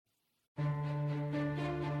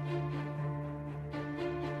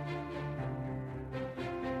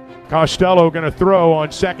Costello going to throw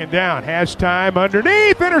on second down. Has time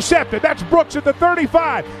underneath. Intercepted. That's Brooks at the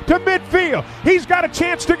 35 to midfield. He's got a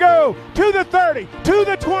chance to go to the 30, to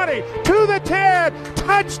the 20, to the 10.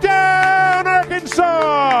 Touchdown,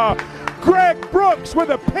 Arkansas! Greg Brooks with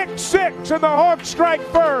a pick six, and the Hogs strike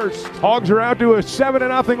first. Hogs are out to a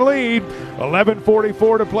 7-0 lead.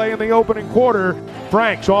 11:44 to play in the opening quarter.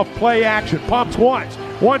 Franks off play action. Pumps once.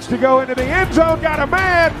 Wants to go into the end zone. Got a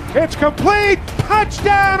man. It's complete.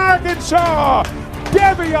 Touchdown, Arkansas!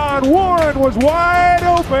 Devion Warren was wide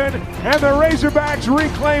open, and the Razorbacks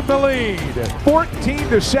reclaim the lead.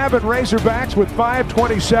 14-7 Razorbacks with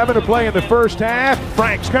 5:27 to play in the first half.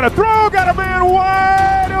 Frank's going to throw. Got a man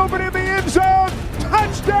wide open in the end zone.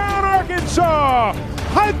 Touchdown, Arkansas!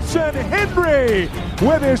 Hudson Henry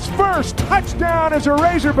with his first touchdown as a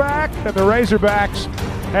Razorback. And the Razorbacks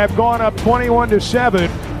have gone up 21-7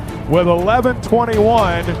 with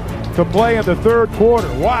 11:21 to play in the third quarter.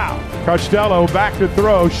 Wow. Costello back to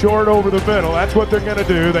throw, short over the middle. That's what they're going to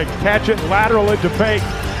do. They catch it lateral into Payton.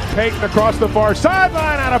 Payton across the far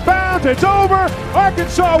sideline, out of bounds. It's over.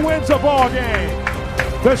 Arkansas wins the ball game.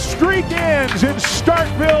 The streak ends in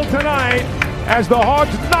Starkville tonight as the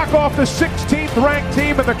Hogs knock off the 16th ranked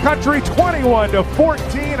team in the country.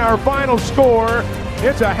 21-14 our final score.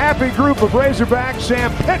 It's a happy group of Razorbacks.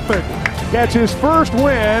 Sam Pittman gets his first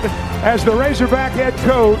win as the Razorback head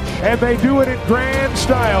coach, and they do it in grand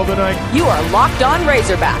style tonight. You are Locked On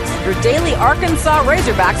Razorbacks, your daily Arkansas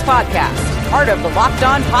Razorbacks podcast. Part of the Locked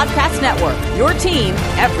On Podcast Network, your team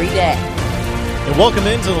every day. And welcome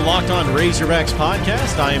into the Locked On Razorbacks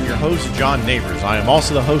podcast. I am your host, John Neighbors. I am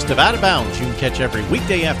also the host of Out of Bounds. You can catch every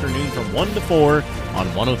weekday afternoon from 1 to 4 on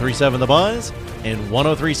 103.7 The Buzz and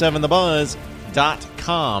 103.7thebuzz.com.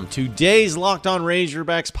 Today's Locked On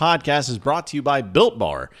Razorbacks podcast is brought to you by Built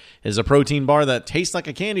Bar. It is a protein bar that tastes like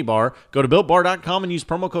a candy bar. Go to BuiltBar.com and use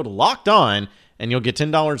promo code Locked On, and you'll get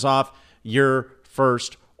 $10 off your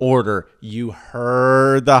first order. You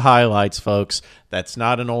heard the highlights, folks. That's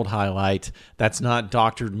not an old highlight. That's not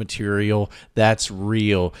doctored material. That's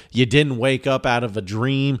real. You didn't wake up out of a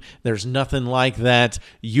dream. There's nothing like that.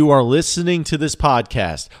 You are listening to this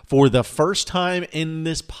podcast for the first time in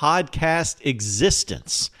this podcast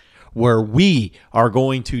existence, where we are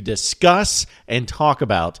going to discuss and talk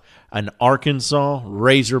about an Arkansas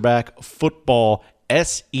Razorback football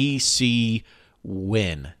SEC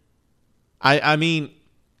win. I mean,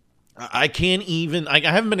 I can't even, I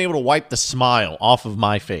haven't been able to wipe the smile off of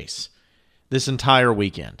my face this entire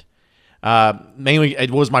weekend. Mainly, it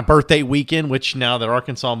was my birthday weekend, which now that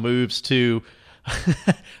Arkansas moves to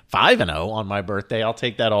 5-0 on my birthday, I'll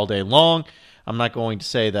take that all day long. I'm not going to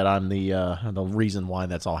say that I'm the reason why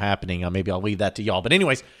that's all happening. Maybe I'll leave that to y'all. But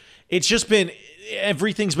anyways, it's just been,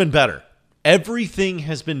 everything's been better. Everything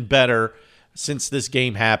has been better since this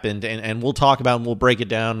game happened, and we'll talk about it, and we'll break it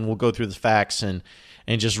down, and we'll go through the facts, and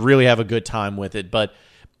just really have a good time with it. But,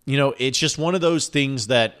 you know, it's just one of those things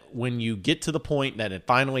that when you get to the point that it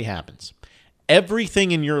finally happens,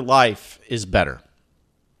 everything in your life is better.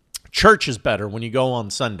 Church is better when you go on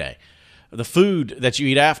Sunday. The food that you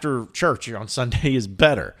eat after church on Sunday is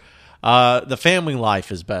better. The family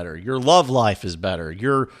life is better. Your love life is better.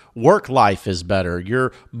 Your work life is better.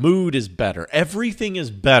 Your mood is better. Everything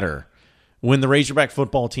is better when the Razorback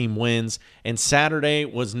football team wins, and Saturday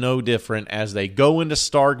was no different as they go into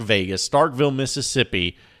Starkville,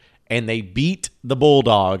 Mississippi, and they beat the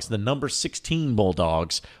Bulldogs, the number 16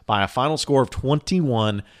 Bulldogs, by a final score of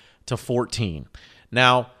 21-14.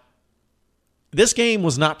 Now, this game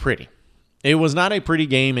was not pretty. It was not a pretty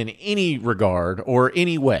game in any regard or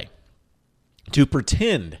any way. To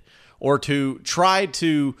pretend or to try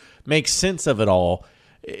to make sense of it all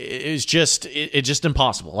is just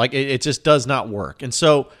impossible. Like, it just does not work. And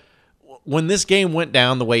so when this game went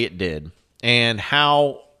down the way it did, and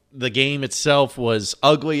how the game itself was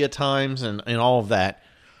ugly at times and all of that,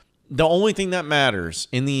 the only thing that matters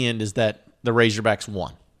in the end is that the Razorbacks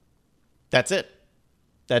won. That's it.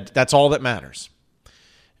 That's all that matters.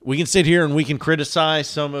 We can sit here and we can criticize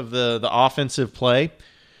some of the offensive play.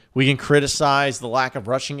 We can criticize the lack of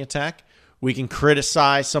rushing attack. We can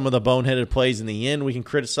criticize some of the boneheaded plays in the end. We can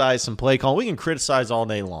criticize some play call. We can criticize all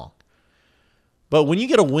day long. But when you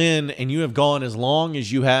get a win and you have gone as long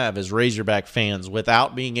as you have as Razorback fans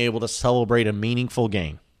without being able to celebrate a meaningful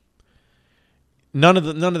game, none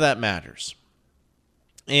of that matters.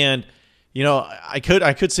 And, you know, I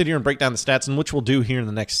could sit here and break down the stats, and which we'll do here in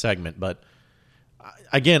the next segment. But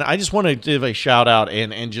again, I just want to give a shout out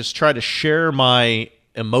and just try to share my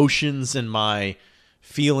emotions and my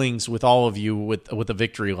feelings with all of you with a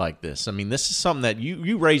victory like this. I mean, this is something that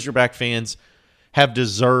you Razorback fans have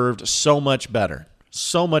deserved so much better.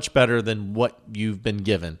 So much better than what you've been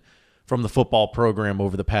given from the football program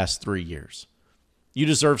over the past 3 years. You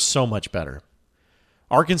deserve so much better.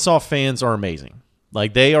 Arkansas fans are amazing.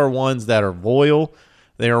 Like, they are ones that are loyal.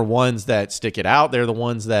 They are ones that stick it out. They're the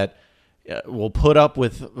ones that will put up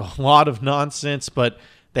with a lot of nonsense, but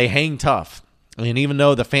they hang tough. And even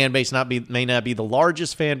though the fan base may not be the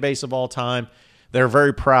largest fan base of all time, they're a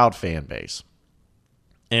very proud fan base.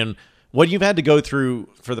 And what you've had to go through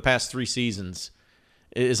for the past 3 seasons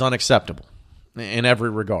is unacceptable in every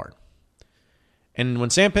regard. And when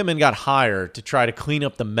Sam Pittman got hired to try to clean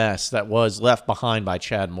up the mess that was left behind by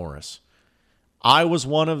Chad Morris, I was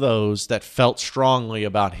one of those that felt strongly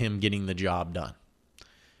about him getting the job done.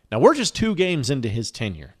 Now, we're just 2 games into his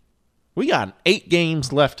tenure. We got 8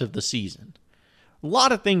 games left of the season. A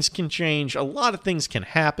lot of things can change. A lot of things can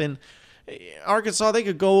happen. Arkansas, they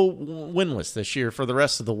could go winless this year for the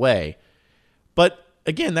rest of the way. But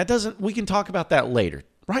again, we can talk about that later.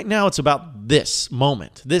 Right now, it's about this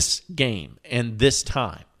moment, this game, and this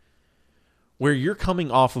time, where you're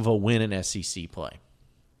coming off of a win in SEC play.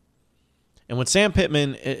 And what Sam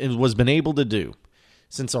Pittman has been able to do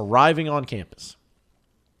since arriving on campus,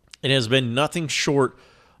 it has been nothing short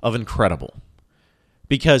of incredible,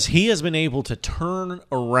 because he has been able to turn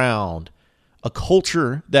around a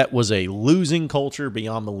culture that was a losing culture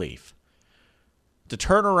beyond belief, to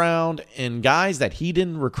turn around and guys that he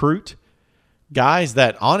didn't recruit, guys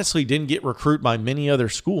that honestly didn't get recruited by many other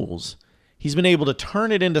schools, he's been able to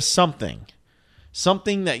turn it into something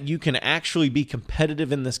that you can actually be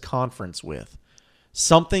competitive in this conference with,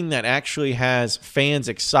 something that actually has fans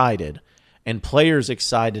excited and players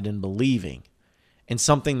excited and believing, and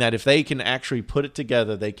something that if they can actually put it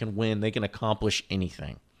together, they can win, they can accomplish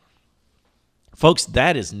anything. Folks,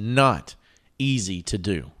 that is not easy to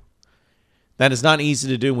do. That is not easy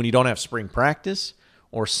to do when you don't have spring practice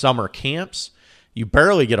or summer camps. You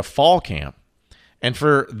barely get a fall camp. And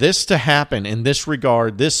for this to happen in this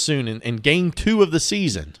regard this soon, in game 2 of the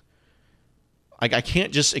season, I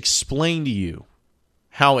can't just explain to you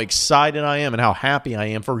how excited I am and how happy I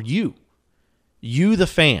am for you, the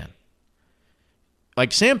fan.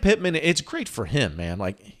 Like, Sam Pittman, it's great for him, man.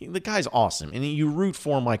 Like, the guy's awesome, and you root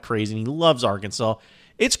for him like crazy, and he loves Arkansas.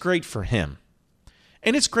 It's great for him.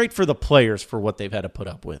 And it's great for the players for what they've had to put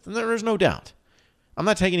up with. And there's no doubt. I'm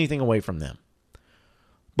not taking anything away from them.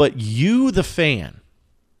 But you, the fan,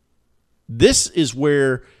 this is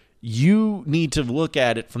where you need to look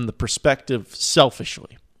at it from the perspective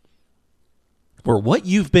selfishly. For what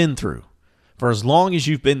you've been through, for as long as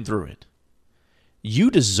you've been through it, you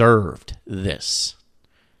deserved this.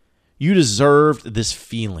 You deserved this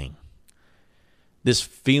feeling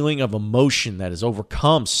of emotion that has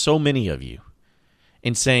overcome so many of you,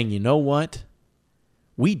 and saying, you know what?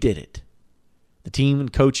 We did it. The team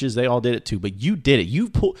and coaches, they all did it too, but you did it.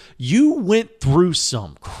 You went through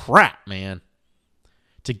some crap, man,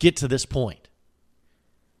 to get to this point.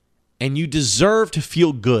 And you deserve to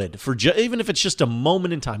feel good. Even if it's just a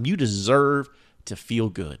moment in time, you deserve to feel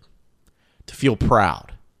good, to feel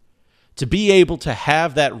proud, to be able to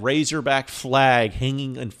have that Razorback flag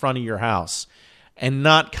hanging in front of your house and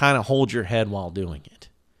not kind of hold your head while doing it.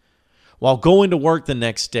 While going to work the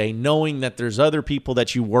next day, knowing that there's other people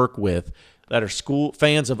that you work with that are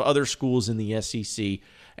fans of other schools in the SEC,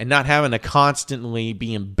 and not having to constantly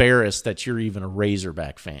be embarrassed that you're even a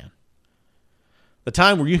Razorback fan. The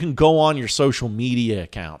time where you can go on your social media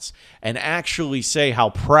accounts and actually say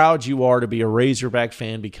how proud you are to be a Razorback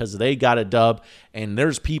fan because they got a dub, and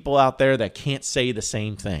there's people out there that can't say the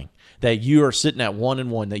same thing. That you are sitting at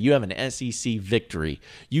 1-1, that you have an SEC victory.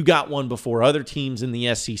 You got one before other teams in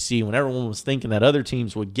the SEC when everyone was thinking that other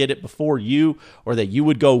teams would get it before you or that you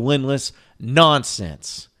would go winless.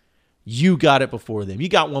 Nonsense. You got it before them. You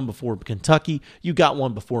got one before Kentucky. You got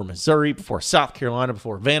one before Missouri, before South Carolina,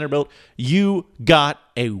 before Vanderbilt. You got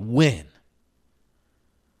a win.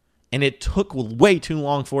 And it took way too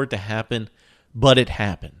long for it to happen, but it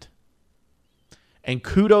happened. And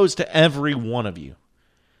kudos to every one of you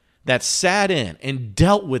that sat in and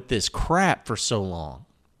dealt with this crap for so long,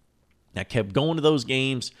 that kept going to those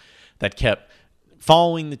games, that kept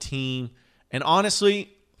following the team. And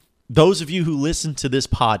honestly, those of you who listen to this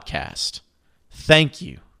podcast, thank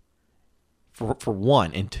you for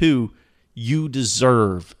one. And two, you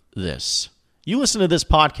deserve this. You listen to this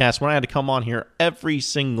podcast when I had to come on here every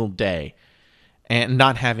single day and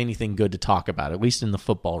not have anything good to talk about, at least in the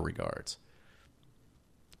football regards.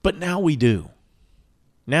 But now we do.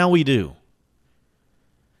 Now we do.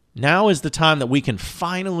 Now is the time that we can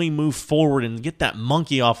finally move forward and get that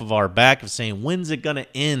monkey off of our back of saying, when's it going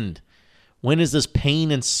to end? When is this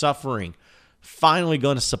pain and suffering finally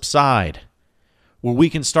going to subside? where we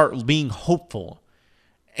can start being hopeful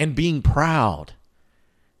and being proud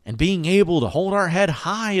and being able to hold our head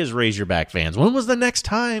high as Razorback fans. When was the next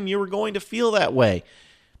time you were going to feel that way?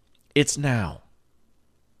 It's now.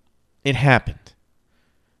 It happened.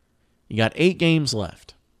 You got 8 games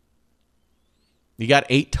left. You got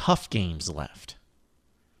 8 tough games left.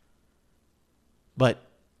 But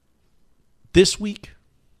this week,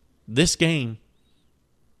 this game,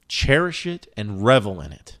 cherish it and revel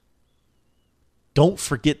in it. Don't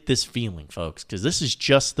forget this feeling, folks, because this is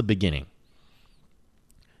just the beginning.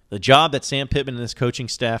 The job that Sam Pittman and his coaching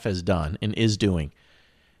staff has done and is doing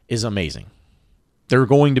is amazing. There are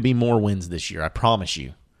going to be more wins this year, I promise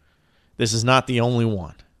you. This is not the only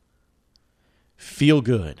one. Feel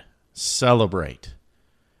good. Celebrate.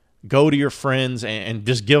 Go to your friends and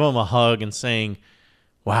just give them a hug and saying,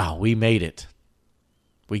 wow, we made it.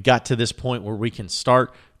 We got to this point where we can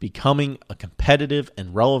start becoming a competitive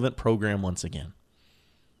and relevant program once again.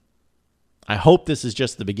 I hope this is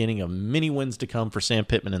just the beginning of many wins to come for Sam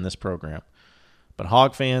Pittman in this program. But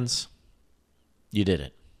Hog fans, you did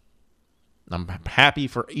it. I'm happy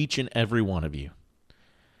for each and every one of you.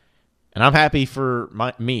 And I'm happy for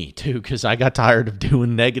me, too, because I got tired of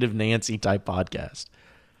doing Negative Nancy type podcast.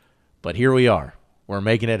 But here we are. We're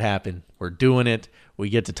making it happen. We're doing it. We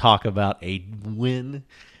get to talk about a win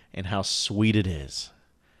and how sweet it is.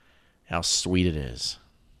 How sweet it is.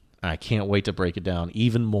 I can't wait to break it down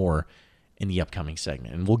even more in the upcoming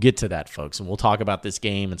segment. And we'll get to that, folks. And we'll talk about this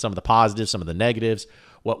game and some of the positives, some of the negatives,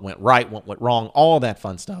 what went right, what went wrong, all that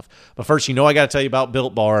fun stuff. But first, I got to tell you about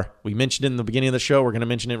Built Bar. We mentioned it in the beginning of the show. We're going to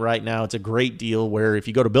mention it right now. It's a great deal where if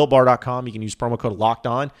you go to BuiltBar.com, you can use promo code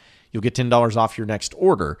LOCKEDON. You'll get $10 off your next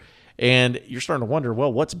order. And you're starting to wonder,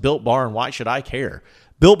 well, what's Built Bar and why should I care?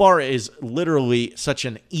 Built Bar is literally such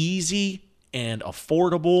an easy and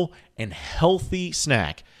affordable and healthy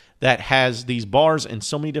snack that has these bars in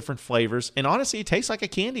so many different flavors. And honestly, it tastes like a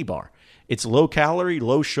candy bar. It's low calorie,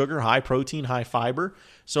 low sugar, high protein, high fiber.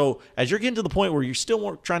 So as you're getting to the point where you're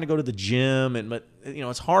still trying to go to the gym, but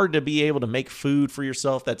it's hard to be able to make food for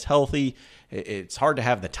yourself that's healthy. It's hard to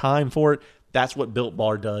have the time for it. That's what Built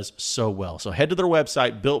Bar does so well. So head to their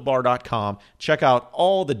website, BuiltBar.com. Check out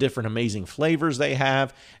all the different amazing flavors they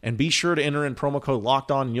have. And be sure to enter in promo code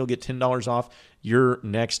LOCKEDON and you'll get $10 off your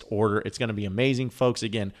next order. It's going to be amazing, folks.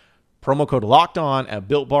 Again, promo code LOCKEDON at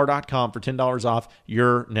BuiltBar.com for $10 off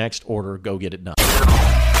your next order. Go get it done.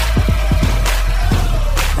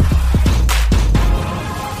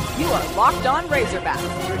 You are Locked On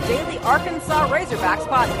Razorbacks, your daily Arkansas Razorbacks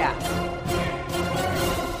podcast.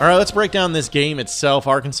 All right, let's break down this game itself.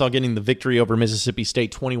 Arkansas getting the victory over Mississippi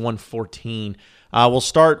State 21-14. We'll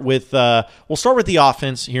start with the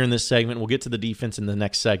offense here in this segment. We'll get to the defense in the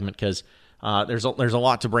next segment because there's a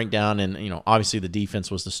lot to break down, and obviously the defense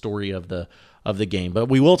was the story of the game. But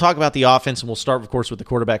we will talk about the offense, and we'll start, of course, with the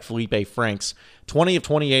quarterback Felipe Franks, 20 of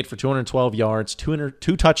 28 for 212 yards,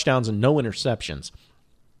 two touchdowns, and no interceptions.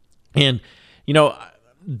 And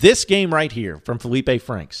this game right here from Felipe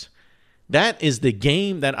Franks, that is the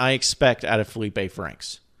game that I expect out of Felipe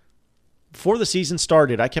Franks. Before the season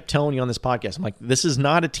started, I kept telling you on this podcast, I'm like, this is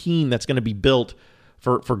not a team that's going to be built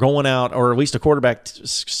for going out, or at least a quarterback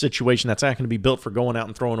situation that's not going to be built for going out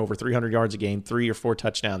and throwing over 300 yards a game, 3 or 4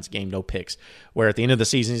 touchdowns a game, no picks, where at the end of the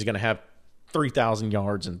season he's going to have 3,000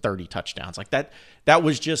 yards and 30 touchdowns. Like that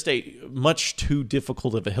was just a much too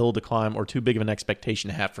difficult of a hill to climb or too big of an expectation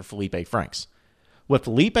to have for Felipe Franks. What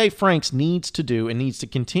Felipe Franks needs to do and needs to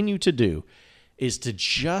continue to do is to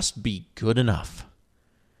just be good enough.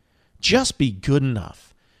 Just be good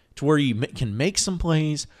enough to where you can make some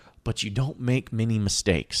plays, but you don't make many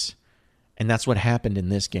mistakes. And that's what happened in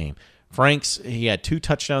this game. Franks, he had 2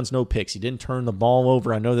 touchdowns, no picks. He didn't turn the ball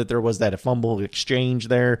over. I know that there was that fumble exchange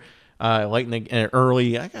there late in the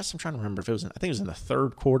early. I guess I'm trying to remember if it was. I think it was in the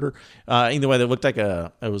third quarter. Either way, that looked like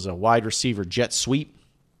it was a wide receiver jet sweep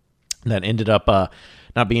that ended up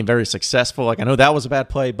not being very successful. Like, I know that was a bad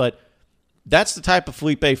play, but that's the type of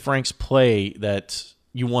Felipe Franks play that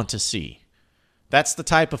you want to see. That's the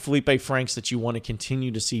type of Felipe Franks that you want to continue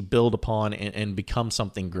to see build upon and become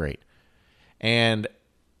something great. And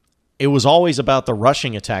it was always about the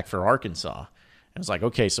rushing attack for Arkansas. It was like,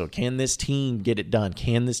 okay, so can this team get it done?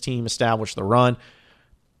 Can this team establish the run?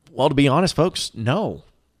 Well, to be honest, folks, no,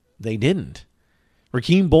 they didn't.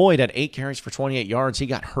 Rakeem Boyd had 8 carries for 28 yards. He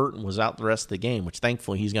got hurt and was out the rest of the game, which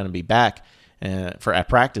thankfully he's going to be back at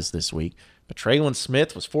practice this week. But Traylon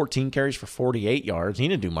Smith was 14 carries for 48 yards. He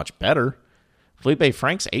didn't do much better. Felipe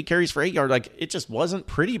Franks, 8 carries for 8 yards. Like, it just wasn't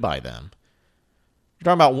pretty by them.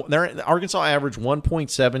 You're talking about Arkansas averaged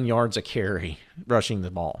 1.7 yards a carry rushing the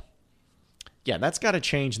ball. Yeah, that's got to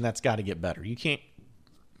change and that's got to get better. You can't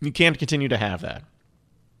You can't continue to have that.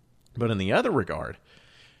 But in the other regard,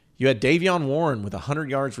 you had Davion Warren with 100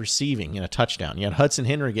 yards receiving and a touchdown. You had Hudson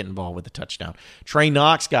Henry get involved with a touchdown. Trey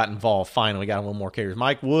Knox got involved finally, got a little more carries.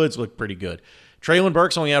 Mike Woods looked pretty good. Traylon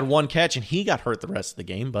Burks only had one catch, and he got hurt the rest of the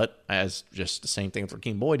game. But as just the same thing with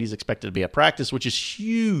Rakeem Boyd, he's expected to be at practice, which is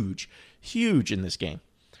huge, huge in this game.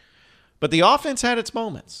 But the offense had its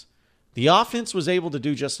moments. The offense was able to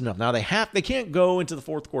do just enough. Now, they can't go into the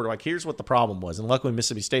fourth quarter. Like, here's what the problem was, and luckily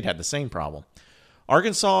Mississippi State had the same problem.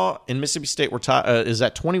 Arkansas and Mississippi State is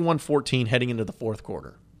at 21-14 heading into the fourth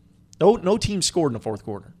quarter. No team scored in the fourth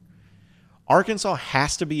quarter. Arkansas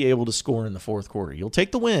has to be able to score in the fourth quarter. You'll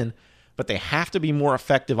take the win, but they have to be more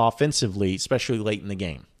effective offensively, especially late in the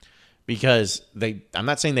game. Because I'm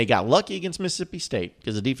not saying they got lucky against Mississippi State,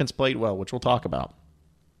 because the defense played well, which we'll talk about.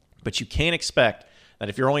 But you can't expect that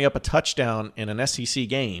if you're only up a touchdown in an SEC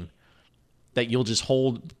game, that you'll just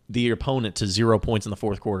hold the opponent to 0 points in the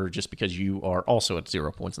fourth quarter just because you are also at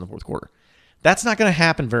 0 points in the fourth quarter. That's not going to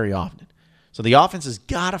happen very often. So the offense has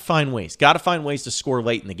got to find ways to score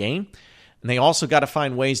late in the game, and they also got to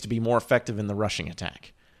find ways to be more effective in the rushing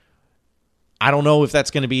attack. I don't know if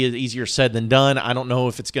that's going to be easier said than done. I don't know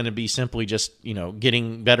if it's going to be simply just,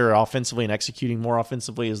 getting better offensively and executing more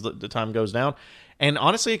offensively as the time goes down. And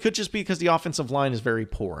honestly, it could just be because the offensive line is very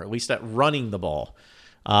poor, at least at running the ball.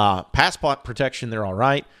 Pass protection, they're all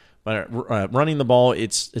right, but running the ball,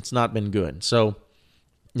 it's not been good. So,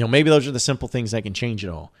 maybe those are the simple things that can change it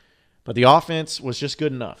all. But the offense was just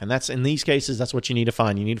good enough, and that's in these cases, that's what you need to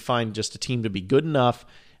find. You need to find just a team to be good enough.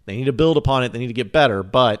 They need to build upon it. They need to get better.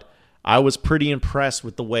 But I was pretty impressed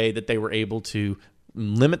with the way that they were able to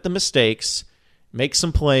limit the mistakes, make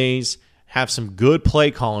some plays, have some good play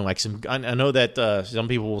calling. I know that some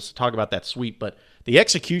people will talk about that sweep, but the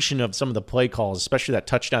execution of some of the play calls, especially that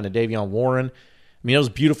touchdown to Davion Warren, those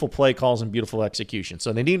beautiful play calls and beautiful execution.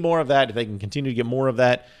 So they need more of that. If they can continue to get more of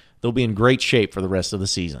that, they'll be in great shape for the rest of the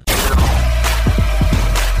season.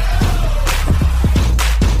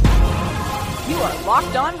 You are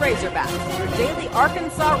Locked On Razorbacks, your daily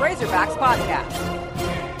Arkansas Razorbacks podcast.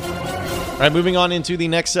 All right, moving on into the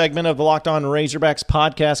next segment of the Locked On Razorbacks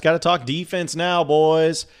podcast. Got to talk defense now,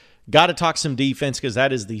 boys. Got to talk some defense because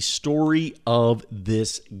that is the story of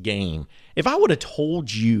this game. If I would have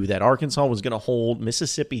told you that Arkansas was going to hold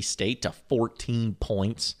Mississippi State to 14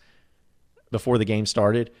 points before the game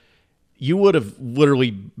started, you would have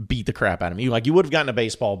literally beat the crap out of me. You would have gotten a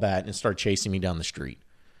baseball bat and started chasing me down the street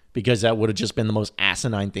because that would have just been the most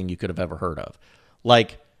asinine thing you could have ever heard of.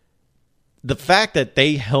 The fact that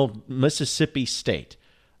they held Mississippi State,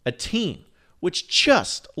 a team which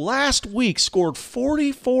just last week scored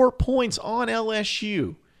 44 points on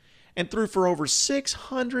LSU and threw for over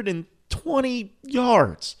 620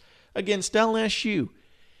 yards against LSU.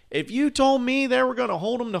 If you told me they were going to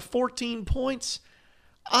hold them to 14 points,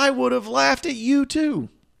 I would have laughed at you too.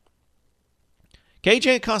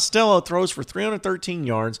 KJ Costello throws for 313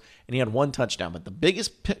 yards, and he had one touchdown. But the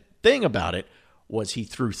biggest thing about it was he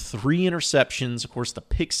threw 3 interceptions. Of course, the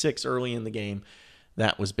pick 6 early in the game,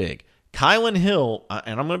 that was big. Kylan Hill,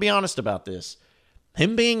 and I'm going to be honest about this,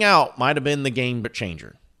 him being out might have been the game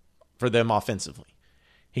changer for them offensively.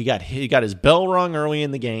 He got his bell rung early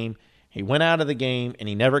in the game. He went out of the game, and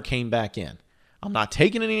he never came back in. I'm not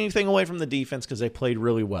taking anything away from the defense because they played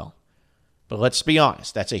really well. But let's be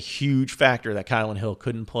honest, that's a huge factor that Kylan Hill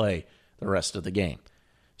couldn't play the rest of the game.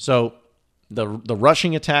 So the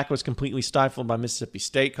rushing attack was completely stifled by Mississippi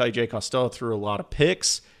State. KJ Costello threw a lot of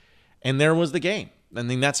picks, and there was the game. I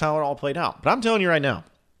mean, that's how it all played out. But I'm telling you right now,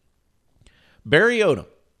 Barry Odom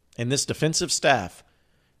and this defensive staff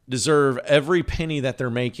deserve every penny that they're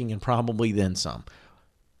making and probably then some.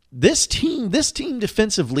 This team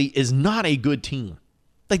defensively is not a good team.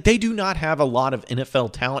 They do not have a lot of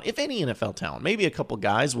NFL talent, if any NFL talent. Maybe a couple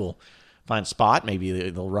guys will find a spot. Maybe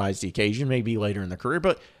they'll rise to the occasion, maybe later in their career.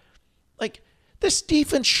 But, this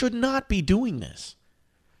defense should not be doing this.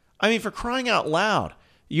 I mean, for crying out loud,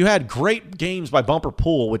 you had great games by Bumper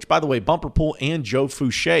Pool, which, by the way, Bumper Pool and Joe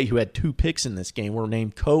Fouché, who had 2 picks in this game, were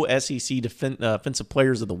named co-SEC Defensive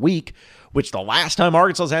Players of the Week, which the last time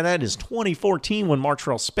Arkansas had that is 2014 when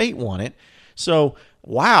Martrell Spate won it. So,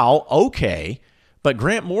 wow, okay. But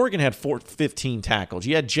Grant Morgan had 15 tackles.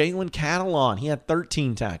 You had Jalen Catalon. He had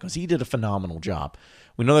 13 tackles. He did a phenomenal job.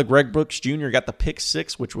 We know that Greg Brooks Jr. got the pick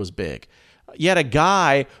 6, which was big. You had a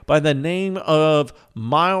guy by the name of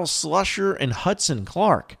Miles Slusher and Hudson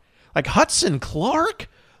Clark. Hudson Clark?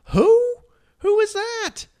 Who? Who is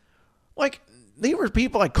that? They were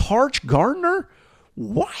people like Karch Gardner?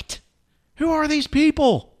 What? Who are these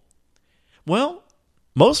people? Well,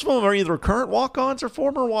 most of them are either current walk-ons or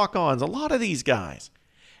former walk-ons. A lot of these guys.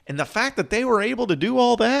 And the fact that they were able to do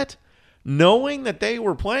all that, knowing that they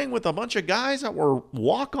were playing with a bunch of guys that were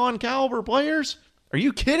walk-on caliber players, are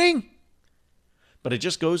you kidding? But it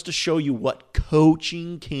just goes to show you what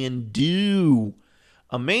coaching can do.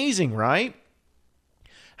 Amazing, right?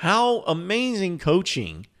 How amazing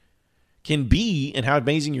coaching can be and how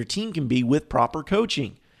amazing your team can be with proper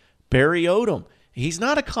coaching. Barry Odom, he's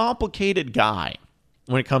not a complicated guy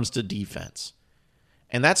when it comes to defense.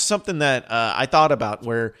 And that's something that I thought about,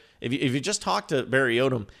 where if you just talk to Barry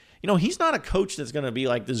Odom, he's not a coach that's going to be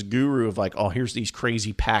like this guru of like, oh, here's these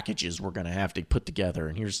crazy packages we're going to have to put together,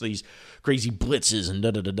 and here's these crazy blitzes and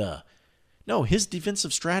da-da-da-da. No, his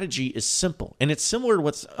defensive strategy is simple. And it's similar to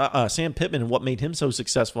what's Sam Pittman and what made him so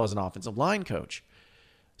successful as an offensive line coach.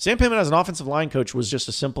 Sam Pittman as an offensive line coach was just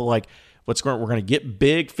a simple, like, we're going to get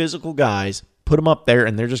big physical guys, put them up there,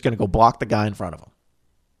 and they're just going to go block the guy in front of them.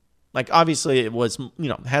 Like, obviously, it was,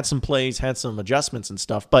 had some plays, had some adjustments and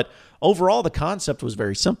stuff, but overall, the concept was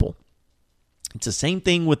very simple. It's the same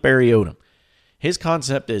thing with Barry Odom. His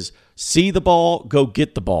concept is see the ball, go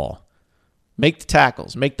get the ball. Make the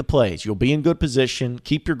tackles, make the plays. You'll be in good position,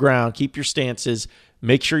 keep your ground, keep your stances,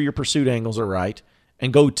 make sure your pursuit angles are right,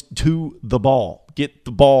 and go to the ball. Get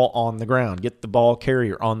the ball on the ground. Get the ball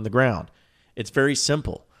carrier on the ground. It's very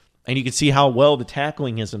simple. And you can see how well the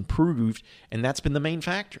tackling has improved, and that's been the main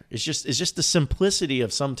factor. It's just the simplicity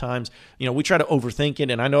of sometimes, we try to overthink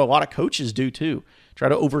it, and I know a lot of coaches do too. Try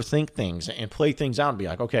to overthink things and play things out and be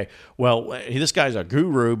like, okay, well, this guy's a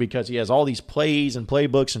guru because he has all these plays and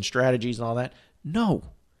playbooks and strategies and all that. No.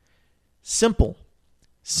 Simple.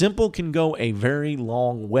 Simple can go a very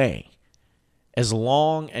long way, as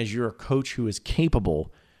long as you're a coach who is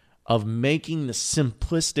capable of making the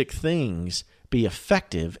simplistic things be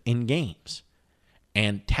effective in games.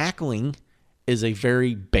 And tackling is a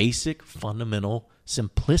very basic, fundamental,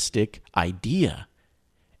 simplistic idea.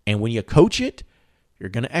 And when you coach it, you're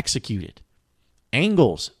going to execute it.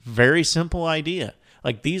 Angles, very simple idea.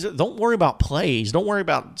 Like don't worry about plays, don't worry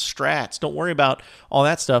about strats, don't worry about all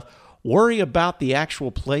that stuff. Worry about the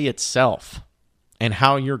actual play itself and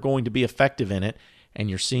how you're going to be effective in it, and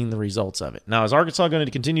you're seeing the results of it. Now, is Arkansas going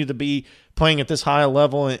to continue to be playing at this high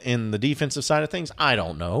level in the defensive side of things? I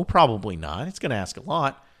don't know. Probably not. It's going to ask a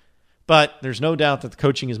lot. But there's no doubt that the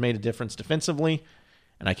coaching has made a difference defensively,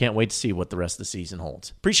 and I can't wait to see what the rest of the season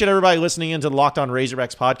holds. Appreciate everybody listening into the Locked On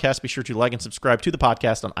Razorbacks podcast. Be sure to like and subscribe to the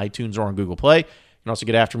podcast on iTunes or on Google Play. You can also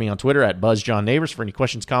get after me on Twitter at BuzzJohnNeighbors for any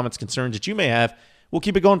questions, comments, concerns that you may have. We'll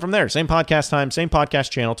keep it going from there. Same podcast time, same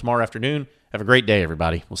podcast channel tomorrow afternoon. Have a great day,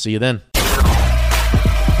 everybody. We'll see you then.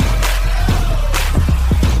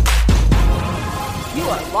 You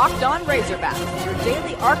are Locked On Razorbacks, your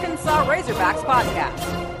daily Arkansas Razorbacks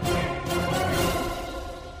podcast.